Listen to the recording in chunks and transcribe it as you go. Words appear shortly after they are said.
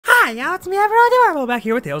yeah, it's me, Admiral, back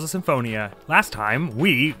here with Tales of Symphonia. Last time,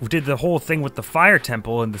 we did the whole thing with the Fire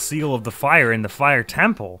Temple and the Seal of the Fire in the Fire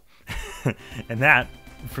Temple. And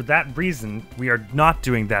for that reason, we are not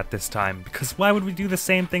doing that this time, because why would we do the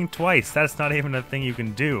same thing twice? That's not even a thing you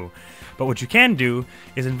can do. But what you can do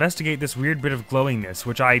is investigate this weird bit of glowingness,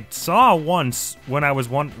 which I saw once when I was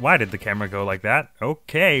Why did the camera go like that?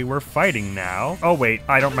 Okay, we're fighting now. Oh wait,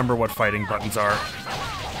 I don't remember what fighting buttons are.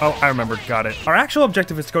 Oh, I remembered, got it. Our actual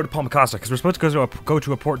objective is to go to Palmacosta, because we're supposed to go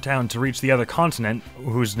to a port town to reach the other continent,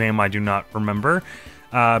 whose name I do not remember.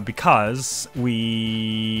 Because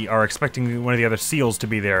we are expecting one of the other seals to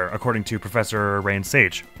be there, according to Professor Rain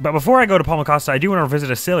Sage. But before I go to Palmacosta, I do want to visit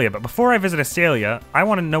Astalia. But before I visit Astalia, I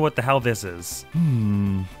want to know what the hell this is.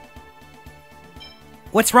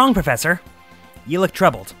 What's wrong, Professor? You look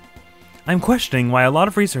troubled. I'm questioning why a lot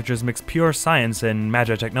of researchers mix pure science and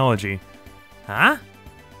magic technology. Huh?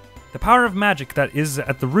 The power of magic that is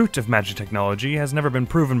at the root of magic technology has never been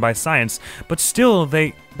proven by science, but still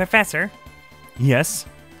they... Professor? Yes?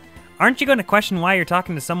 Aren't you going to question why you're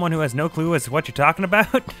talking to someone who has no clue as to what you're talking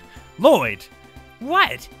about? Lloyd!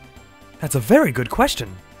 What? That's a very good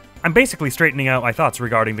question. I'm basically straightening out my thoughts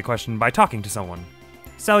regarding the question by talking to someone.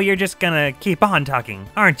 So you're just gonna keep on talking,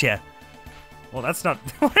 aren't you? Well, that's not...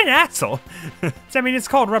 What an asshole! I mean, it's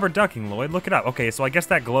called rubber ducking, Lloyd. Look it up. Okay, so I guess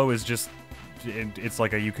that glow is just... It's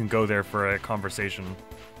like you can go there for a conversation.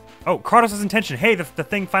 Oh, Kratos' intention. Hey, the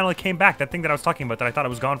thing finally came back. That thing that I was talking about that I thought it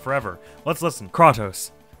was gone forever. Let's listen.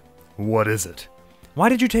 Kratos. What is it? Why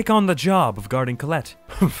did you take on the job of guarding Colette?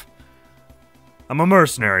 I'm a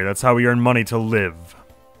mercenary. That's how we earn money to live.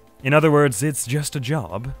 In other words, it's just a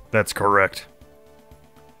job. That's correct.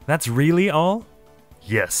 That's really all?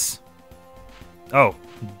 Yes. Oh.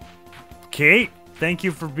 Okay. Thank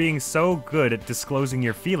you for being so good at disclosing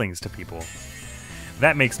your feelings to people.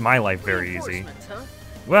 That makes my life very easy. Huh?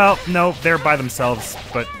 Well, no, they're by themselves,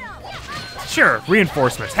 but... Sure,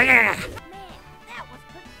 reinforcements.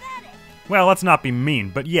 Well, let's not be mean,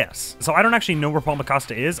 but yes. So I don't actually know where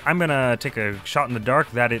Palmacosta is. I'm gonna take a shot in the dark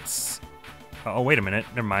that it's... Oh, wait a minute.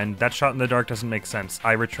 Never mind. That shot in the dark doesn't make sense.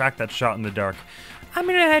 I retract that shot in the dark. I'm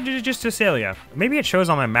gonna head to just Astalia. Maybe it shows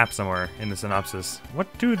on my map somewhere in the synopsis. What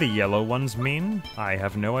do the yellow ones mean? I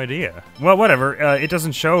have no idea. Well, whatever. It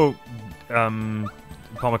doesn't show...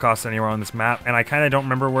 Palmacosta anywhere on this map, and I kind of don't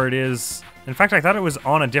remember where it is. In fact, I thought it was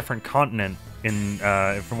on a different continent in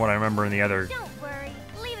from what I remember in the other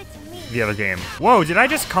game. Whoa, did I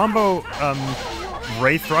just combo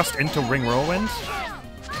Ray Thrust into Ring Whirlwind?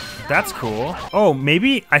 That's cool. Oh,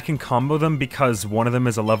 maybe I can combo them because one of them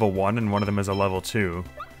is a level 1 and one of them is a level 2.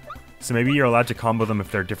 So maybe you're allowed to combo them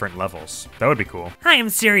if they're different levels. That would be cool. I am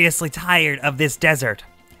seriously tired of this desert.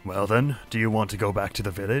 Well then, do you want to go back to the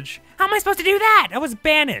village? How am I supposed to do that? I was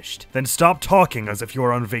banished. Then stop talking as if you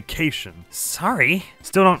were on vacation. Sorry.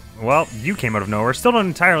 Still don't... Well, you came out of nowhere. Still don't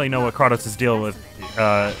entirely know what Kratos' deal with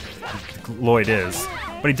Lloyd is.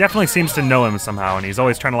 But he definitely seems to know him somehow, and he's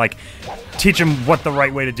always trying to, like, teach him what the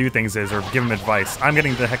right way to do things is, or give him advice. I'm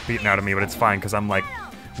getting the heck beaten out of me, but it's fine, because I'm, like,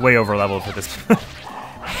 way over leveled for this.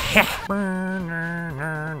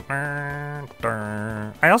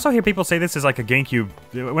 I also hear people say this is like a GameCube.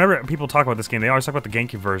 Whenever people talk about this game, they always talk about the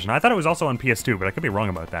GameCube version. I thought it was also on PS2, but I could be wrong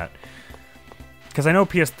about that. Because I know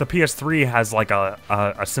the PS3 has like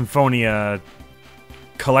a Symphonia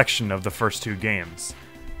collection of the first two games.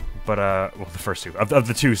 But, well, the first two. Of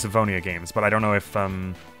the two Symphonia games. But I don't know if, I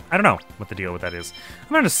don't know what the deal with that is. I'm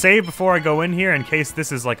going to save before I go in here in case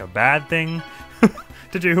this is like a bad thing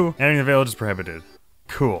to do. Entering the village is prohibited.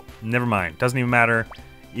 Cool. Never mind. Doesn't even matter,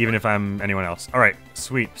 even if I'm anyone else. Alright,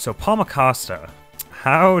 sweet. So, Palmacosta.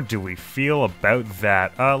 How do we feel about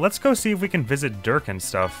that? Let's go see if we can visit Dirk and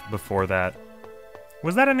stuff before that.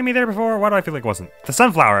 Was that enemy there before? Why do I feel like it wasn't? The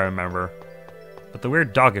sunflower I remember. But the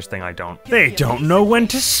weird doggish thing I don't. They don't know when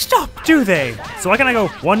to stop, do they? So why can I go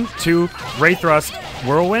 1, 2, Ray Thrust,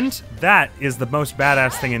 Whirlwind? That is the most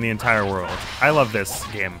badass thing in the entire world. I love this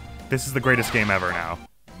game. This is the greatest game ever now.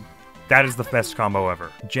 That is the best combo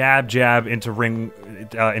ever. Jab, jab into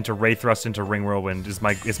Ray Thrust into Ring Whirlwind is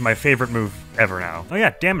my favorite move ever now. Oh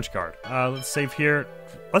yeah, damage card. Let's save here.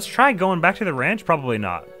 Let's try going back to the ranch. Probably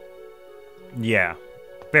not. Yeah,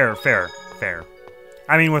 fair.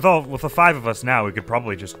 I mean, with the 5 of us now, we could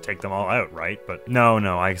probably just take them all out, right? But no,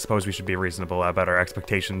 I suppose we should be reasonable about our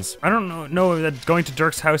expectations. I don't know that going to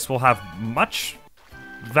Dirk's house will have much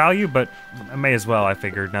value, but I may as well, I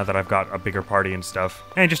figured, now that I've got a bigger party and stuff.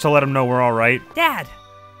 And just to let him know we're all right. Dad!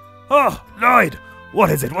 Oh, Lloyd!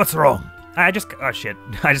 What is it? What's wrong? Oh shit.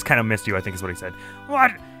 I just kind of missed you, I think is what he said.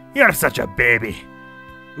 What? You're such a baby.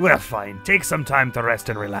 Well, fine. Take some time to rest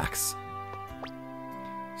and relax.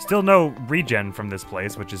 Still no regen from this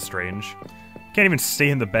place, which is strange. Can't even stay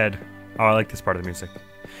in the bed. Oh, I like this part of the music.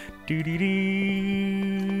 Do do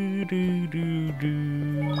do do do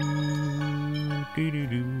do do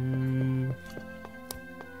do.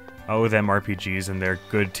 Oh, them RPGs and their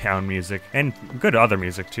good town music and good other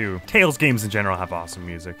music too. Tales games in general have awesome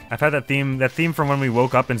music. I've had that theme from when we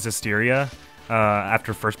woke up in Zisteria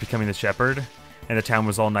after first becoming the shepherd, and the town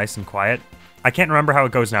was all nice and quiet. I can't remember how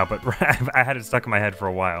it goes now, but I had it stuck in my head for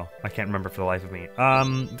a while. I can't remember for the life of me.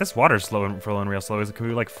 This water's flowing real slow. Can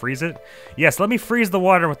we like freeze it? Yes, let me freeze the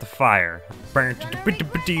water with the fire. Wait,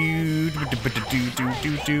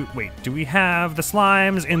 do we have the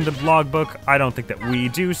slimes in the logbook? I don't think that we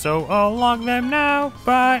do, so I'll log them now,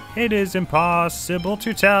 but it is impossible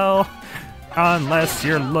to tell unless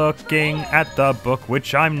you're looking at the book,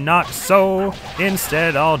 which I'm not, so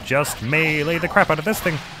instead I'll just melee the crap out of this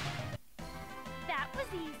thing.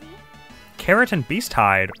 Carrot and beast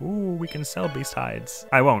hide. Ooh, we can sell beast hides.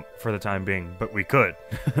 I won't for the time being, but we could.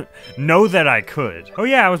 Know that I could. Oh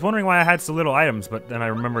yeah, I was wondering why I had so little items, but then I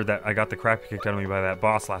remembered that I got the crap kicked out of me by that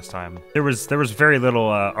boss last time. There was very little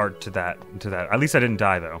art to that. At least I didn't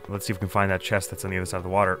die though. Let's see if we can find that chest that's on the other side of the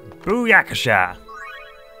water. Booyakasha!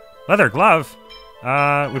 Leather glove.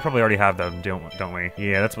 We probably already have them, don't we?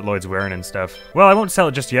 Yeah, that's what Lloyd's wearing and stuff. Well, I won't sell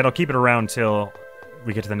it just yet. I'll keep it around till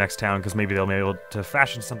we get to the next town, because maybe they'll be able to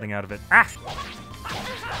fashion something out of it. Ah!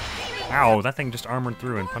 Ow, that thing just armored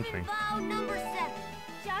through and punched me.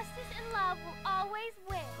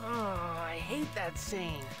 Oh, I hate that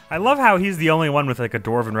scene. I love how he's the only one with like a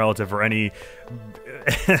dwarven relative or any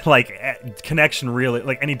like connection, really,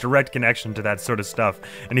 like any direct connection to that sort of stuff.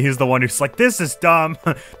 And he's the one who's like, this is dumb.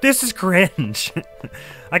 This is cringe.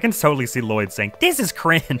 I can totally see Lloyd saying, this is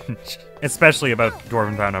cringe. Especially about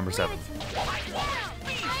Dwarven Vow number 7.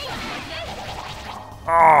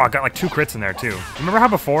 Oh, I got like 2 crits in there too. Remember how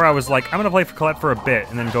before I was like, I'm gonna play for Colette for a bit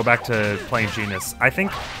and then go back to playing Genus. I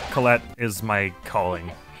think Colette is my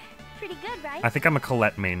calling. Pretty good, right? I think I'm a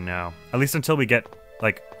Colette main now. At least until we get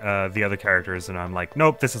like the other characters and I'm like,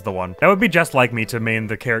 nope, this is the one. That would be just like me to main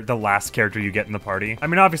the last character you get in the party. I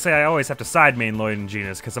mean, obviously I always have to side main Lloyd and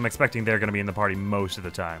Genus because I'm expecting they're gonna be in the party most of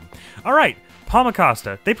the time. All right,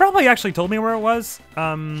 Palmacosta. They probably actually told me where it was,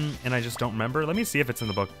 and I just don't remember. Let me see if it's in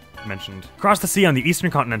the book mentioned. Across the sea on the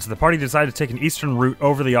eastern continent, so the party decided to take an eastern route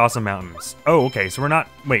over the Ossa mountains. Oh, okay, so we're not,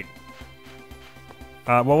 wait.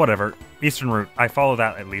 Well, whatever. Eastern route, I follow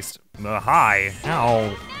that at least. Hi,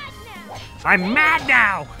 ow. I'm mad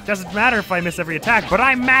now! Doesn't matter if I miss every attack, but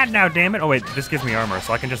I'm mad now, damn it! Oh wait, this gives me armor,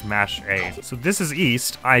 so I can just mash A. So this is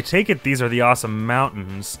east. I take it these are the awesome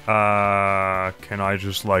mountains. Can I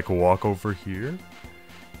just like walk over here?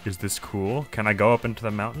 Is this cool? Can I go up into the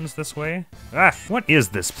mountains this way? Ah, what is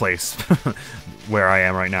this place? Where I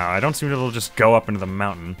am right now. I don't seem to be able to just go up into the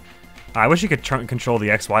mountain. I wish you could control the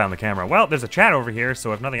XY on the camera. Well, there's a chat over here,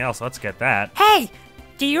 so if nothing else, let's get that. Hey,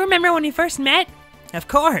 do you remember when we first met? Of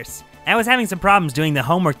course. I was having some problems doing the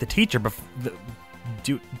homework the teacher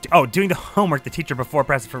doing the homework the teacher before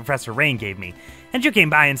Professor Rain gave me, and you came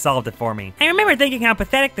by and solved it for me. I remember thinking how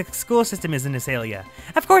pathetic the school system is in Asalia.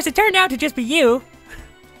 Of course, it turned out to just be you.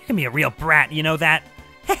 You can be a real brat, you know that?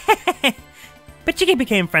 But you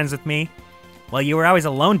became friends with me. Well, you were always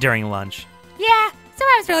alone during lunch. Yeah, so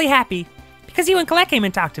I was really happy. Because you and Colette came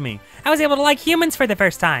and talked to me. I was able to like humans for the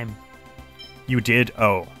first time. You did?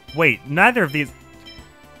 Oh. Wait, neither of these...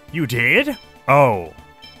 You did? Oh.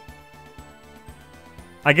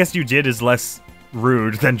 I guess you did is less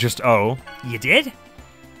rude than just oh. You did?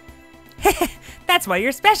 That's why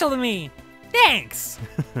you're special to me. Thanks.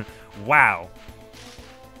 Wow.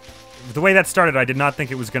 The way that started, I did not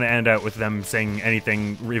think it was going to end out with them saying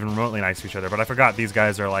anything even remotely nice to each other, but I forgot these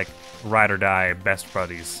guys are like ride or die best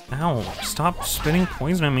buddies. Ow, stop spitting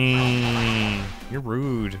poison at me. You're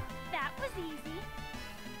rude. That was easy.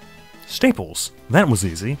 Staples. That was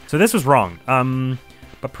easy. So this was wrong.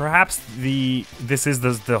 But perhaps this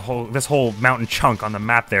whole mountain chunk on the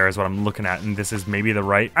map there is what I'm looking at, and this is maybe the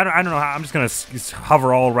right. I don't know. I'm just gonna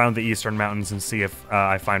hover all around the eastern mountains and see if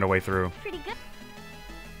I find a way through. Pretty good.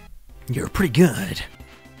 You're pretty good.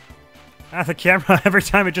 Ah, the camera every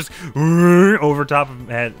time it just over top of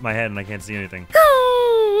my head and I can't see anything.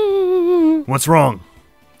 What's wrong?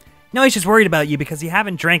 No, he's just worried about you because you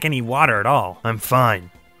haven't drank any water at all. I'm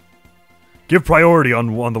fine. Give priority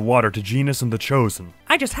on the water to Genus and the Chosen.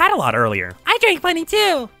 I just had a lot earlier. I drank plenty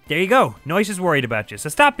too. There you go. Noise is worried about you, so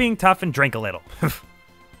stop being tough and drink a little.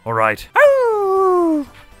 All right.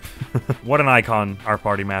 What an icon, our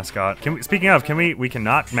party mascot. Speaking of, we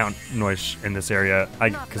cannot mount Noise in this area,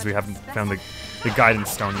 because we haven't found the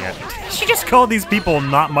guidance stone yet. She just called these people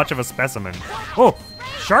not much of a specimen. Oh,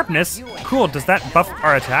 Sharpness? Cool, does that buff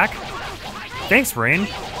our attack? Thanks, Rain.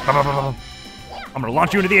 I'm gonna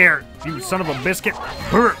launch you into the air, you son of a biscuit.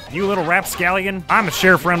 You little rapscallion. I'm the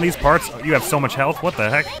sheriff around these parts. You have so much health, what the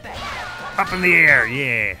heck? Up in the air,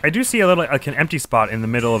 yeah. I do see a little, like an empty spot in the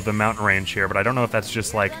middle of the mountain range here, but I don't know if that's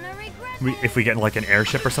just like, if we get like an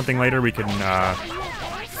airship or something later, we can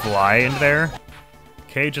fly in there.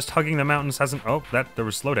 Okay, just hugging the mountains hasn't, oh, there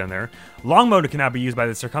was slowdown there. Long mode can now be used by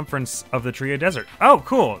the circumference of the Tria Desert. Oh,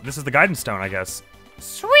 cool, this is the guidance stone, I guess.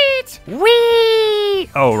 Sweet! Whee!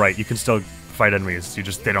 Oh, right, you can still fight enemies,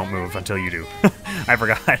 they don't move until you do. I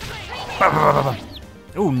forgot.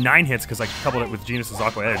 Ooh, 9 hits because I coupled it with Genus's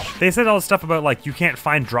Aqua Edge. They said all this stuff about like you can't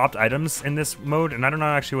find dropped items in this mode, and I don't know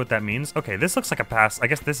actually what that means. Okay, this looks like a pass. I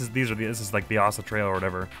guess this is like the Ossa Trail or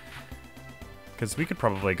whatever. Because we could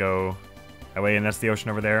probably go that way, and that's the ocean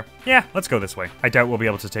over there. Yeah, let's go this way. I doubt we'll be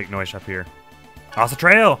able to take Noish up here. Ossa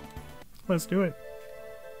Trail! Let's do it.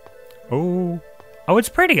 Oh, it's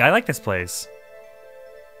pretty. I like this place.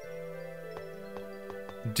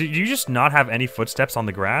 Do you just not have any footsteps on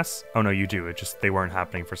the grass? Oh no, you do. It just, they weren't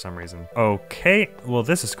happening for some reason. Okay, well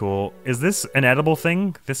this is cool. Is this an edible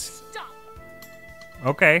thing? This... Stop.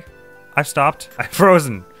 Okay, I've stopped. I've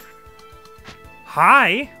frozen.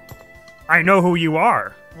 Hi! I know who you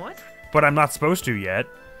are. What? But I'm not supposed to yet.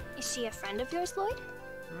 Is she a friend of yours, Lloyd?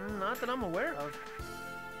 Not that I'm aware of.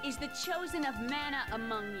 Is the chosen of mana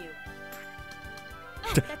among you?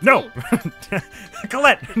 Oh, that's No! me.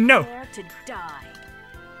 Colette, no! Prepare to die.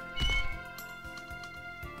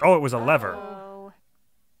 Oh, it was a lever. Uh-oh.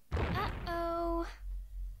 Uh-oh.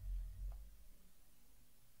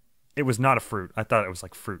 It was not a fruit. I thought it was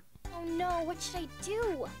like fruit. Oh no, what should I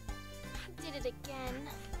do? I did it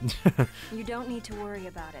again. You don't need to worry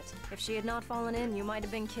about it. If she had not fallen in, you might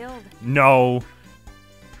have been killed. No.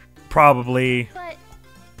 Probably. But...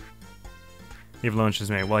 You've launched his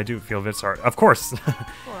name. Well, I do feel a bit sorry. Of course.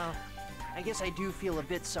 Well, I guess I do feel a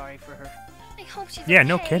bit sorry for her. I hope she's Yeah, okay.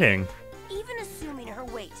 no kidding. Even assuming her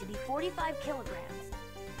weight to be 45 kilograms,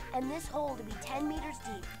 and this hole to be 10 meters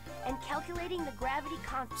deep, and calculating the gravity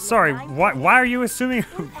constant. Sorry, why are you assuming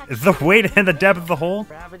the weight and the depth of the hole?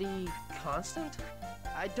 Gravity constant?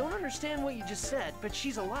 I don't understand what you just said, but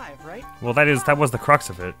she's alive, right? Well, that was the crux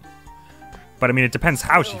of it. But I mean, it depends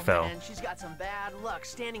how she Oh, fell. man, she's got some bad luck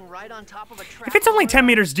standing right on top of a trap. If it's only 10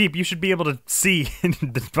 meters deep, you should be able to see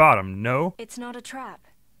the bottom, no? It's not a trap.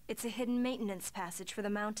 It's a hidden maintenance passage for the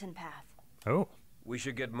mountain path. Oh. We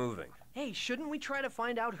should get moving. Hey, shouldn't we try to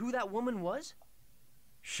find out who that woman was?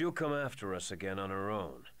 She'll come after us again on her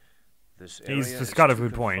own. This area He's is got a too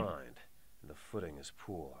good point. confined, and the footing is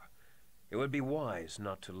poor. It would be wise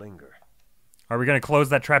not to linger. Are we gonna close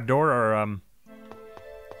that trap door, or,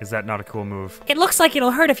 is that not a cool move? It looks like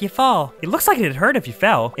it'll hurt if you fall. It looks like it'd hurt if you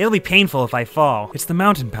fell. It'll be painful if I fall. It's the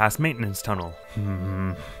mountain pass maintenance tunnel.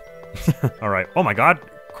 Alright. Oh my god.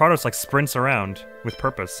 Kratos like sprints around with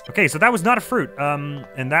purpose. Okay, so that was not a fruit.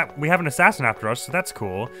 And that we have an assassin after us, so that's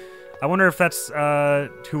cool. I wonder if that's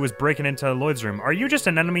who was breaking into Lloyd's room. Are you just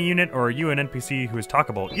an enemy unit, or are you an NPC who is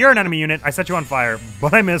talkable? You're an enemy unit. I set you on fire,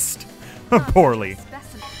 but I missed poorly.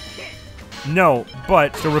 No,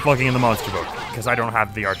 but still worth looking in the monster book, because I don't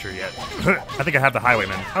have the archer yet. I think I have the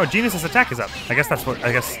highwayman. Oh, Genus's attack is up. I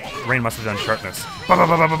guess Rain must have done sharpness.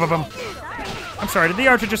 I'm sorry, did the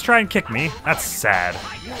archer just try and kick me? That's sad.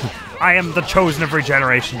 I am the chosen of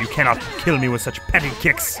regeneration. You cannot kill me with such petty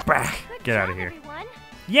kicks. Bah, get out of here. Everyone.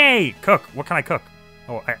 Yay! Cook. What can I cook?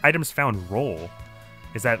 Oh, items found roll.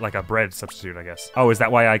 Is that like a bread substitute, I guess? Oh, is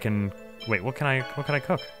that why I can... Wait, what can I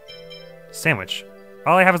cook? Sandwich.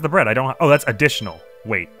 All I have is the bread. I don't... Oh, that's additional.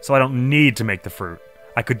 Wait, so I don't need to make the fruit.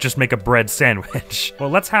 I could just make a bread sandwich. Well,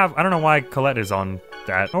 let's have... I don't know why Colette is on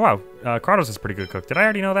that. Oh, wow. Kratos is pretty good cook. Did I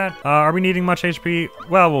already know that? Are we needing much HP?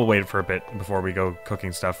 Well, we'll wait for a bit before we go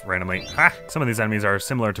cooking stuff randomly. Ah, some of these enemies are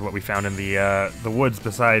similar to what we found in the woods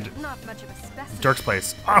beside Not much of a specimen. Dirk's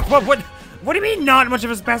place. Oh, what do you mean not much of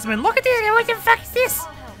a specimen? Look at this. What the fuck is this?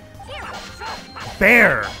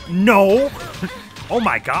 Bear. No. Oh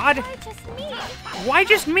my god. Why just me? Why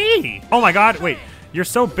just me? Oh my god. Wait. You're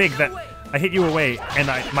so big that I hit you away and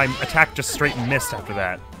my attack just straight missed after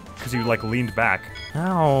that. Because you like leaned back.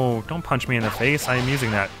 No, don't punch me in the face. I am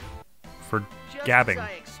using that for Just gabbing. as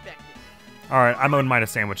I expected. Alright, I'm owing mine a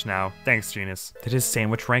sandwich now. Thanks, Genus. Did his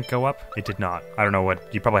sandwich rank go up? It did not. I don't know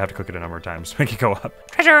what. You probably have to cook it a number of times to make it go up.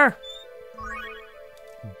 Treasure!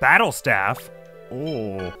 Battle staff.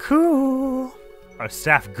 Oh, cool. A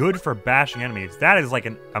staff good for bashing enemies. That is like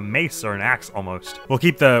a mace or an axe almost. We'll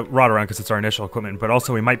keep the rod around because it's our initial equipment, but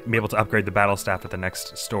also we might be able to upgrade the battle staff at the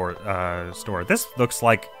next store. This looks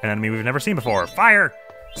like an enemy we've never seen before. Fire!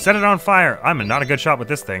 Set it on fire. I'm not a good shot with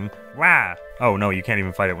this thing. Wow. Oh, no, you can't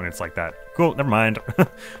even fight it when it's like that. Cool, never mind. I'm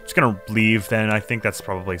just gonna leave then. I think that's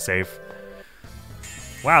probably safe.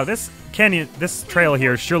 Wow, this trail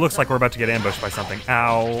here sure looks like we're about to get ambushed by something.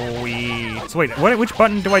 Owie. So wait, which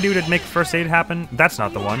button do I do to make first aid happen? That's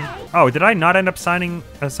not the one. Oh, did I not end up assigning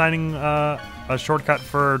a shortcut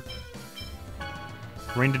for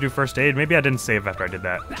Rain to do first aid? Maybe I didn't save after I did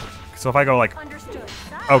that. So if I go like,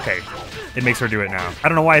 okay, it makes her do it now. I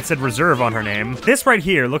don't know why it said reserve on her name. This right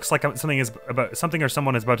here looks like something or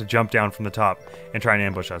someone is about to jump down from the top and try and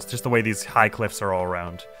ambush us. Just the way these high cliffs are all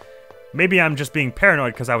around. Maybe I'm just being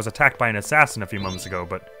paranoid because I was attacked by an assassin a few moments ago,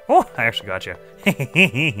 but oh, I actually got you.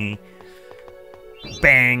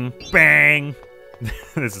 Bang, bang.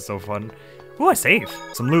 This is so fun. Ooh, a save.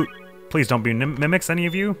 Some loot. Please don't be mimics, any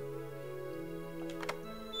of you.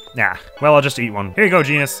 Nah, well, I'll just eat one. Here you go,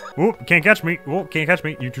 Genus. Ooh, can't catch me. Ooh, can't catch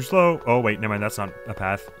me. You're too slow. Oh, wait, never mind. That's not a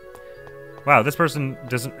path. Wow, this person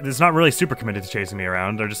is not really super committed to chasing me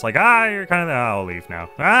around. They're just like, you're kind of, I'll leave now.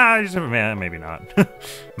 Man, maybe not.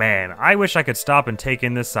 Man, I wish I could stop and take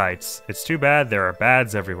in the sights. It's too bad there are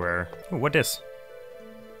bads everywhere. Ooh, what this?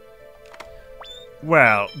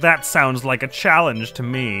 Well, that sounds like a challenge to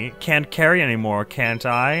me. Can't carry anymore, can't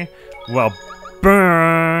I? Well,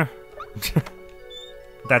 brr.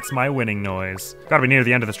 That's my winning noise. Gotta be near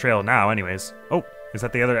the end of this trail now, anyways. Oh, is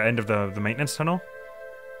that the other end of the maintenance tunnel?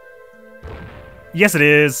 Yes, it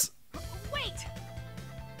is. Wait!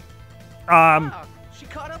 She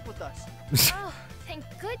caught up with us. Oh, thank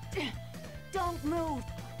goodness. Don't move.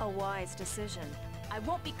 A wise decision. I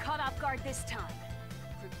won't be caught off guard this time.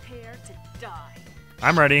 Prepare to die.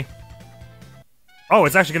 I'm ready. Oh,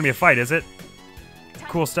 it's actually gonna be a fight, is it?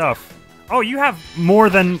 Cool stuff. Oh, you have more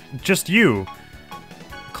than just you.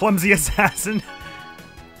 Clumsy assassin.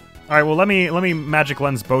 All right, well, let me magic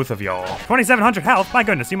lens both of y'all. 2,700 health. My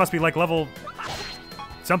goodness, you must be like level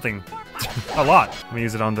something. A lot. Let me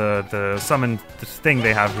use it on the summon thing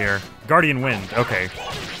they have here. Guardian Wind. Okay.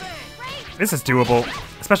 This is doable,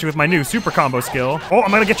 especially with my new super combo skill. Oh, I'm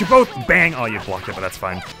gonna get you both. Bang. Oh, you blocked it, but that's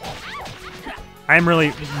fine. I am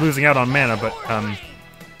really losing out on mana, but I'm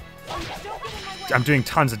doing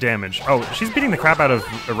tons of damage. Oh, she's beating the crap out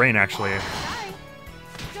of Rain, actually.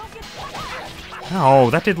 Oh,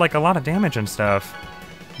 that did like a lot of damage and stuff.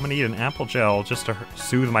 I'm gonna eat an apple gel just to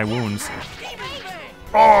soothe my wounds.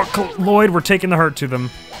 Oh, Lloyd, we're taking the hurt to them.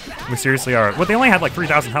 We seriously are. Well, they only had like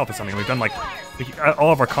 3,000 health or something. We've done like,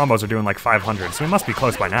 all of our combos are doing like 500, so we must be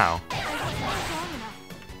close by now.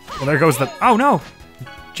 Well, there goes the, oh no!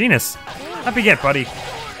 Genus, let me get, buddy.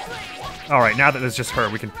 Alright, now that it's just her,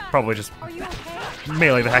 we can probably just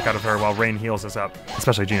melee the heck out of her while Rain heals us up.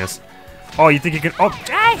 Especially Genus. Oh, you think you can, oh,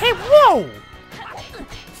 hey, whoa!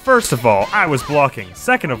 First of all, I was blocking.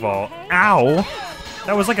 Second of all, ow!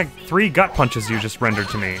 That was like 3 gut punches you just rendered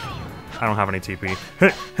to me. I don't have any TP.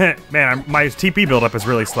 Man, my TP buildup is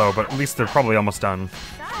really slow, but at least they're probably almost done.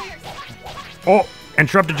 Oh,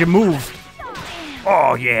 interrupted your move.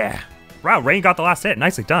 Oh, yeah. Wow, Rain got the last hit.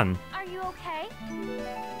 Nicely done. Are you okay?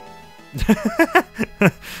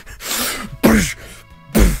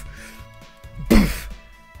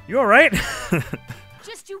 You alright?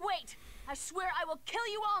 Just you wait. I swear I will kill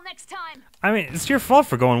you all next time. I mean, it's your fault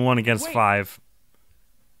for going 1 against 5.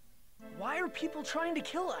 Why are people trying to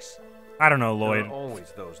kill us? I don't know, Lloyd. There are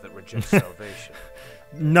always those that reject salvation.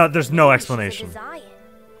 No, there's no explanation.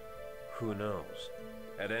 Who knows?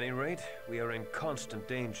 At any rate, we are in constant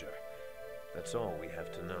danger. That's all we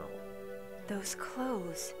have to know. Those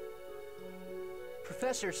clothes.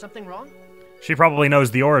 Professor, something wrong? She probably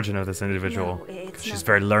knows the origin of this individual. No, it's She's nothing.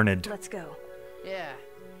 very learned. Let's go. Yeah.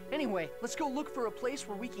 Anyway, let's go look for a place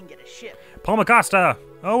where we can get a ship. Palmacosta!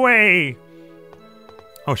 Away!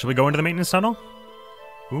 Oh, should we go into the maintenance tunnel?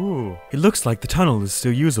 Ooh, it looks like the tunnel is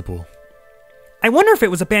still usable. I wonder if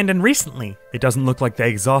it was abandoned recently. It doesn't look like they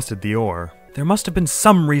exhausted the ore. There must have been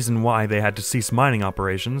some reason why they had to cease mining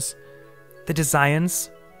operations. The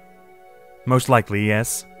designs? Most likely,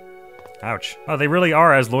 yes. Ouch. Oh, they really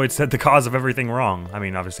are, as Lloyd said, the cause of everything wrong. I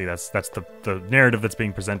mean, obviously, that's the narrative that's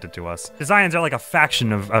being presented to us. Designs are like a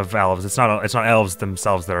faction of elves. It's not elves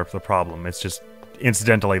themselves that are the problem. It's just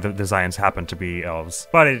incidentally the designs happen to be elves.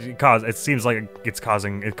 But it seems like it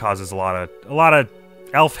causes a lot of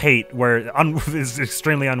elf hate where is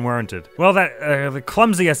extremely unwarranted. Well, that the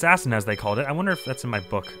clumsy assassin, as they called it. I wonder if that's in my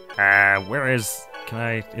book. Where is?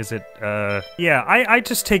 Is it? Yeah, I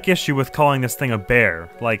just take issue with calling this thing a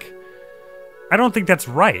bear. Like, I don't think that's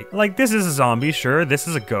right. Like, this is a zombie, sure. This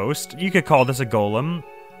is a ghost. You could call this a golem.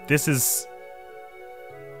 This is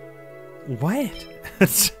What?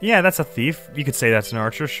 Yeah, that's a thief. You could say that's an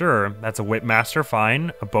archer, sure. That's a whipmaster,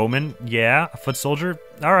 fine. A bowman, yeah. A foot soldier,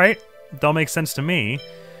 alright. That'll make sense to me.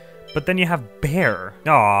 But then you have bear.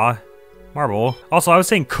 Aw, marble. Also, I was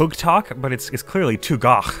saying Kugtok, but it's clearly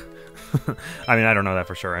Tugach. I mean, I don't know that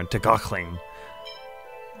for sure. And Tugachling.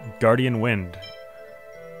 Guardian Wind.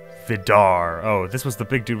 Vidar. Oh, this was the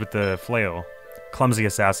big dude with the flail. Clumsy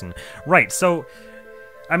assassin. Right, so,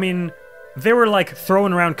 I mean, they were like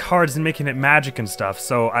throwing around cards and making it magic and stuff.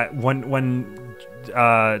 So I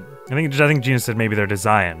think Gina said maybe they're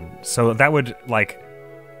design. So that would like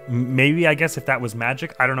maybe I guess if that was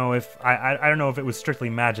magic. I don't know if I don't know if it was strictly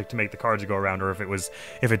magic to make the cards go around, or if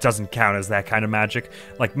it doesn't count as that kind of magic.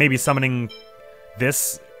 Like maybe summoning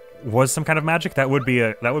this was some kind of magic. That would be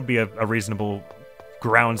a reasonable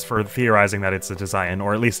grounds for theorizing that it's a design,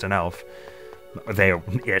 or at least an elf.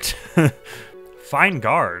 Fine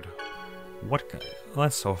guard. What? Well,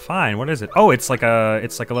 that's so fine. What is it? Oh, it's like a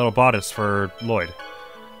little bodice for Lloyd.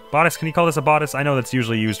 Bodice? Can you call this a bodice? I know that's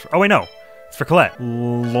usually used for. Oh wait, no, it's for Colette.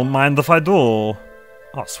 Don't mind if I do. Oh,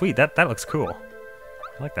 sweet. That looks cool.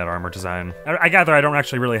 I like that armor design. I gather I don't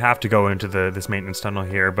actually really have to go into this maintenance tunnel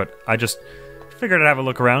here, but I just figured I'd have a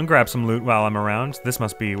look around, grab some loot while I'm around. This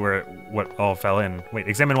must be where what all fell in. Wait,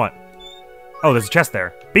 examine what? Oh, there's a chest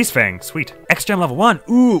there. Beast Fang, sweet. X-Gem level 1.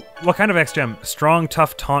 Ooh, what kind of X-Gem? Strong,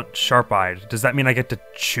 tough, taunt, sharp-eyed. Does that mean I get to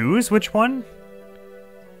choose which one?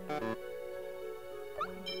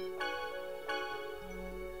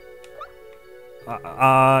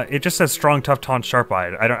 It just says strong, tough, taunt,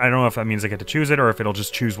 sharp-eyed. I don't know if that means I get to choose it or if it'll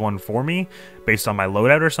just choose one for me based on my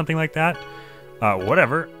loadout or something like that.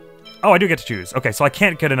 Whatever. Oh, I do get to choose. Okay, so I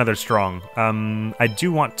can't get another strong. I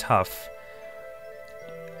do want tough.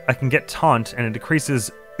 I can get taunt, and it decreases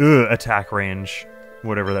attack range,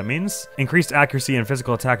 whatever that means. Increased accuracy and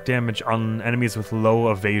physical attack damage on enemies with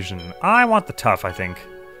low evasion. I want the tough, I think.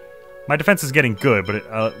 My defense is getting good, but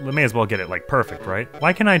it may as well get it, like, perfect, right?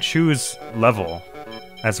 Why can I choose level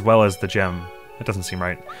as well as the gem? That doesn't seem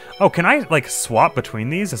right. Oh, can I, like, swap between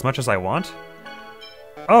these as much as I want?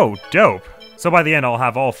 Oh, dope. So by the end, I'll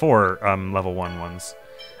have all 4 level 1 ones.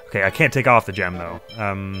 Okay, I can't take off the gem, though.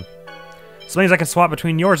 So that means I can swap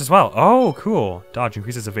between yours as well. Oh, cool. Dodge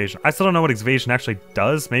increases evasion. I still don't know what evasion actually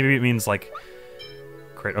does. Maybe it means, like...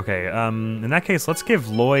 Great, okay. In that case, let's give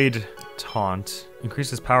Lloyd taunt.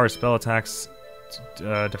 Increases power, spell attacks,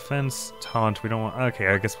 defense, taunt. We don't want... Okay,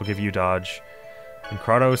 I guess we'll give you dodge. And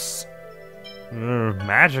Kratos...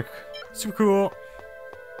 magic. Super cool.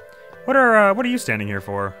 What are you standing here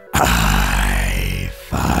for? I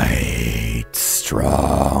fight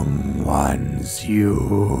strong ones.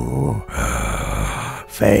 You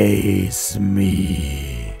face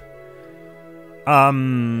me.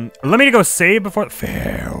 Let me go save before...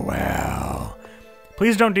 Farewell.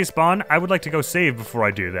 Please don't despawn. I would like to go save before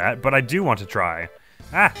I do that, but I do want to try.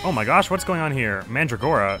 Ah, oh my gosh, what's going on here?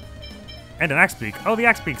 Mandragora. And an axe beak. Oh, the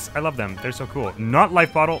axe beaks. I love them. They're so cool. Not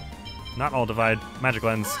life bottle. Not all divide. Magic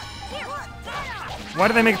lens. Why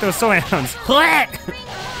do they make those so hounds?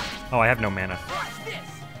 Oh, I have no mana.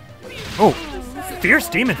 Oh, fierce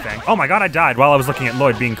demon thing. Oh my god, I died while I was looking at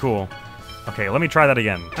Lloyd being cool. Okay, let me try that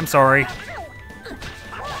again. I'm sorry.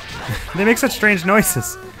 They make such strange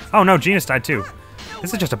noises. Oh no, Genus died too.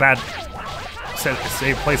 This is just a bad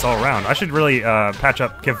save place all around. I should really patch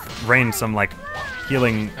up, give Rain some like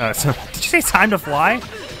healing. Did you say time to fly?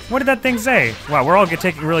 What did that thing say? Wow, we're all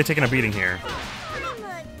really taking a beating here.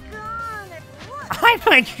 I'm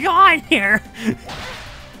my god here.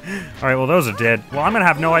 Alright, well those are dead. Well, I'm gonna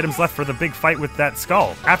have no items left for the big fight with that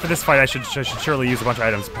skull. After this fight, I should surely use a bunch of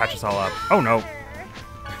items to patch us all up. Oh no.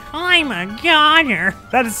 I'm a goner.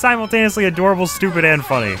 That is simultaneously adorable, stupid, and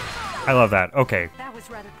funny. I love that. Okay. That was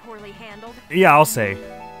rather poorly handled. Yeah, I'll say.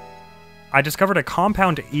 I discovered a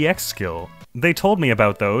compound EX skill. They told me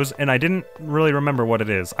about those, and I didn't really remember what it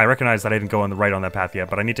is. I recognize that I didn't go on that path yet,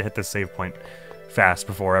 but I need to hit this save point fast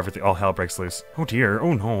before all hell breaks loose. Oh dear.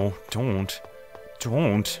 Oh no. Don't.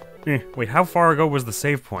 Wait, how far ago was the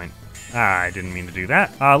save point? Ah, I didn't mean to do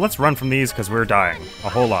that. Let's run from these because we're dying a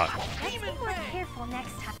whole lot. Let's be more careful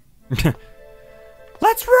next time.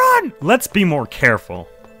 Let's run! Let's be more careful.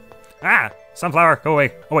 Ah, sunflower, go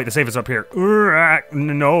away. Oh wait, the save is up here.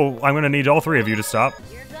 No, I'm gonna need all 3 of you to stop.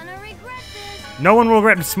 You're gonna regret this. No one will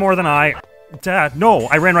regret this more than I. No,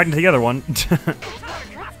 I ran right into the other one. Let's be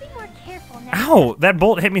more careful next time. Ow, that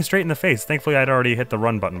bolt hit me straight in the face. Thankfully, I'd already hit the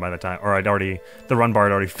run button by the time, or the run bar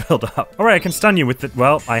had already filled up. All right, I can stun you with it.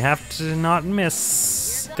 Well, I have to not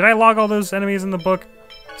miss. Did I log all those enemies in the book?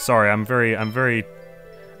 Sorry, I'm very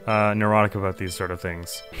neurotic about these sort of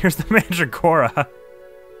things. Here's the Mandragora.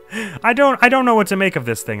 I don't know what to make of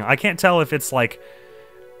this thing. I can't tell if it's like...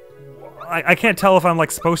 I can't tell if I'm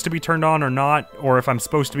like supposed to be turned on or not, or if I'm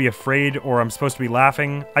supposed to be afraid, or I'm supposed to be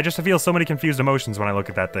laughing. I just feel so many confused emotions when I look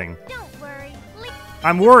at that thing. Don't worry.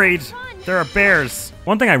 I'm worried! There are bears!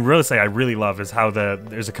 One thing I really love is how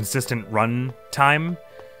there's a consistent run time.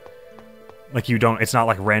 Like it's not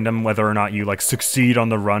like random whether or not you like succeed on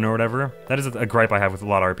the run or whatever. That is a gripe I have with a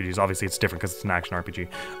lot of RPGs. Obviously it's different because it's an action RPG.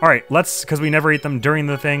 Alright, because we never eat them during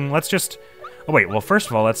the thing, let's just... Oh wait, well first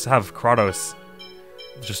of all, let's have Kratos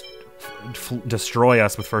just destroy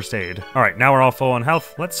us with first aid. Alright, now we're all full on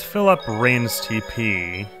health. Let's fill up Rain's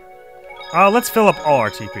TP. Let's fill up all our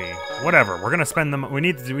TP. Whatever, we're gonna spend them. We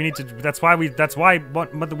need to. That's what we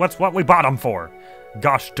bought them for.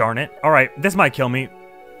 Gosh darn it. Alright, this might kill me.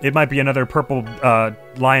 It might be another purple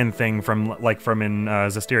lion thing from in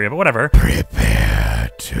Zestiria, but whatever. Prepare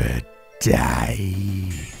to die.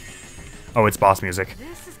 Oh, it's boss music.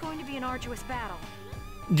 This is going to be an arduous battle.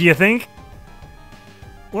 Do you think?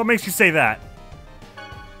 What makes you say that?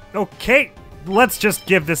 Okay, let's just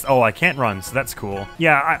give this... Oh, I can't run, so that's cool.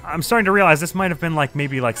 Yeah, I'm starting to realize this might have been like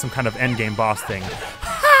maybe like some kind of endgame boss thing.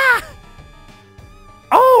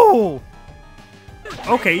 Oh!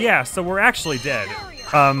 Okay, yeah, so we're actually dead.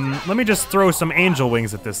 Let me just throw some angel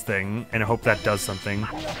wings at this thing and hope that does something.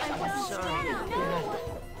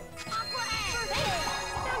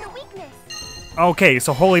 Okay,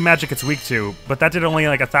 so holy magic it's weak to, but that did only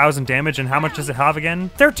like 1,000 damage, and how much does it have again?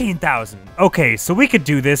 13,000. Okay, so we could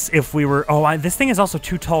do this if we were... Oh, this thing is also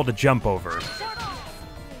too tall to jump over.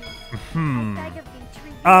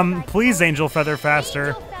 Please angel feather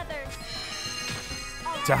faster.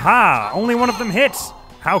 Taha! Only one of them hits!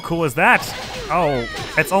 How cool is that? Oh,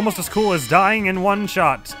 it's almost as cool as dying in one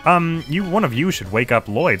shot. One of you should wake up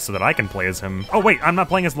Lloyd so that I can play as him. Oh wait, I'm not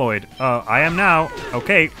playing as Lloyd. I am now.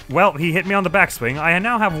 Okay, well, he hit me on the backswing. I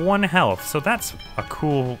now have 1 health, so that's a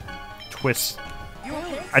cool twist.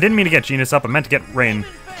 I didn't mean to get Genus up, I meant to get Rain.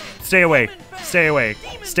 Stay away, stay away,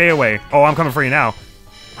 stay away. Oh, I'm coming for you now.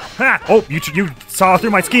 Ha! Oh, you saw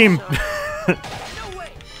through my scheme.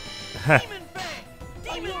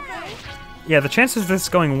 Yeah, the chances of this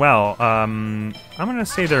going well, I'm gonna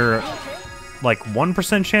say they're like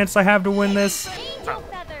 1% chance I have to win this.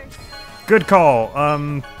 Good call.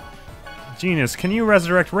 Genius, can you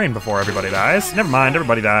resurrect Rain before everybody dies? Never mind,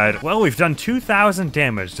 everybody died. Well, we've done 2,000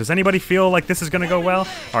 damage. Does anybody feel like this is gonna go well?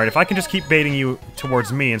 Alright, if I can just keep baiting you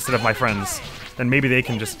towards me instead of my friends, then maybe they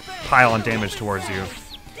can just pile on damage towards you.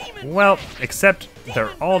 Well, except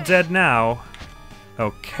they're all dead now.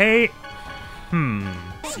 Okay.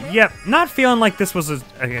 Yep, not feeling like this was an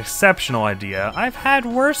exceptional idea. I've had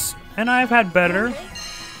worse, and I've had better.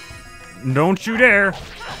 Don't you dare.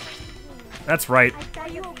 That's right.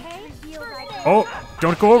 Oh,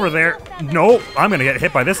 don't go over there. No, I'm gonna get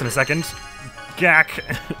hit by this in a second. Gack.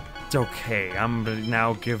 It's okay, I'm gonna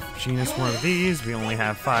now give Genus one of these. We only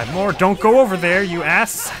have 5 more. Don't go over there, you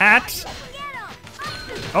ass hat.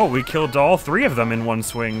 Oh, we killed all 3 of them in one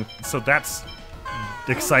swing, so that's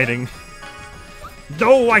exciting.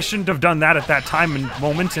 No, I shouldn't have done that at that time and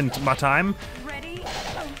moment in my time.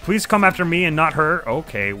 Please come after me and not her.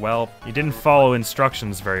 Okay, well, you didn't follow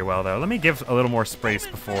instructions very well, though. Let me give a little more space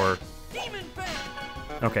before...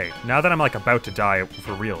 Okay, now that I'm, like, about to die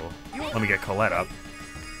for real, let me get Colette up.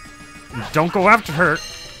 Don't go after her!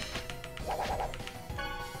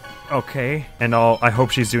 Okay, and I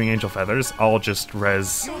hope she's doing angel feathers. I'll just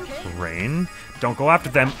res Rain. Don't go after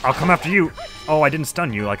them. I'll come after you. Oh, I didn't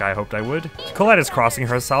stun you like I hoped I would. Colette is crossing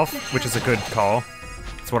herself, which is a good call.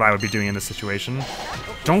 That's what I would be doing in this situation.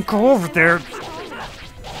 Don't go over there.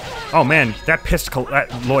 Oh man, that pissed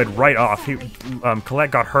Lloyd right off. Colette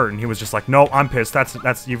got hurt, and he was just like, "No, I'm pissed.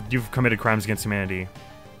 That's you've committed crimes against humanity."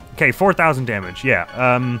 Okay, 4,000 damage.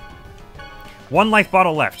 Yeah. 1 life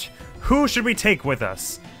bottle left. Who should we take with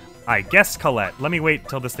us? I guess Colette. Let me wait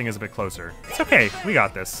till this thing is a bit closer. It's okay. We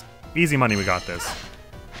got this. Easy money, we got this.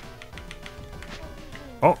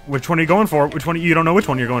 Oh, which one are you going for? Which one? You don't know which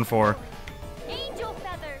one you're going for. Angel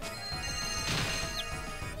feathers.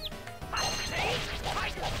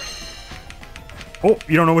 Oh,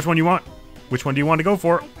 you don't know which one you want. Which one do you want to go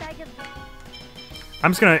for?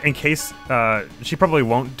 I'm just gonna, in case, she probably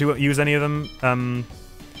won't use any of them,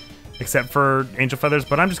 except for angel feathers,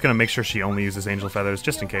 but I'm just gonna make sure she only uses angel feathers,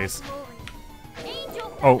 just in case.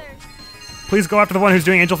 Oh. Please go after the one who's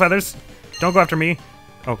doing angel feathers. Don't go after me.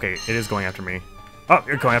 Okay, it is going after me. Oh,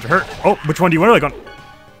 you're going after her. Oh, which one do you want? Really going?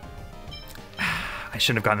 I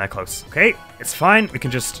shouldn't have gotten that close. Okay, it's fine. We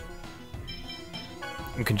can just...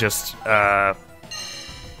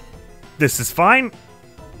 This is fine.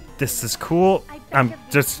 This is cool.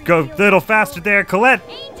 Just go a little faster there, Colette.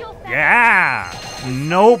 Yeah.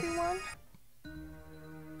 Nope.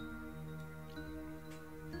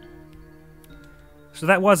 So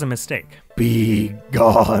that was a mistake. Be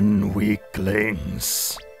gone,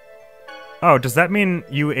 weaklings. Oh, does that mean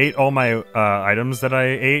you ate all my items that I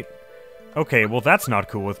ate? Okay, well that's not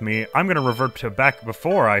cool with me. I'm gonna revert to back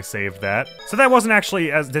before I saved that. So that wasn't actually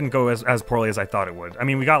didn't go as poorly as I thought it would. I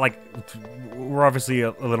mean, we got like, we're obviously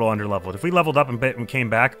a little under leveled. If we leveled up a bit and came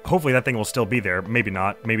back, hopefully that thing will still be there. Maybe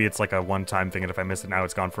not. Maybe it's like a one-time thing, and if I miss it now,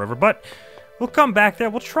 it's gone forever. But we'll come back there.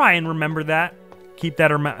 We'll try and remember that. Keep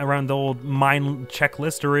that around the old mine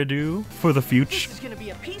checklist or do for the future. This is gonna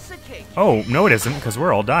be a piece of cake. Oh, no it isn't, because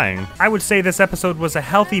we're all dying. I would say this episode was a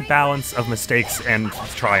healthy balance of mistakes and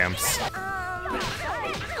triumphs.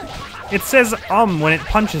 It says when it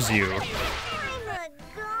punches you.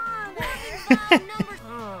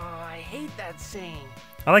 Oh, I hate that saying.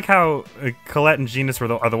 I like how Colette and Genus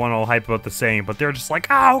are the one all hype about the saying, but they're just like,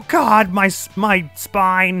 oh god, my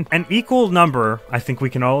spine. An equal number, I think we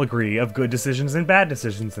can all agree, of good decisions and bad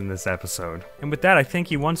decisions in this episode. And with that, I must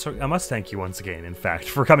thank you once again, in fact,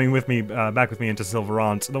 for coming with me, back with me into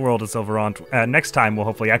Silverant, the world of Silverant. Next time, we'll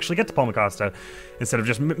hopefully actually get to Palmacosta, instead of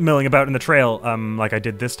just milling about in the trail, like I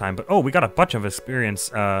did this time. But, oh, we got a bunch of experience,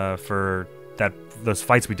 for those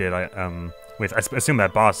fights we did, I assume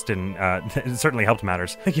that boss didn't, it certainly helped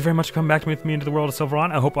matters. Thank you very much for coming back with me into the world of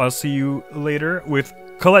Silverant. I hope I'll see you later with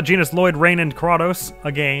Colette, Genus, Lloyd, Rain, and Kratos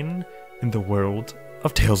again in the world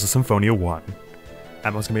of Tales of Symphonia 1.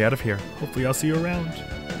 I'm also gonna be out of here. Hopefully I'll see you around.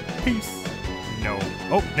 Peace. No.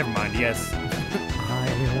 Oh, never mind, yes.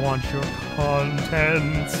 I want your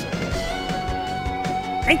contents.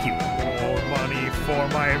 Thank you. More money for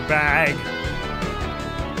my bag.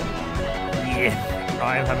 Yeah.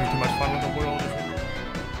 I am having too much fun with the world.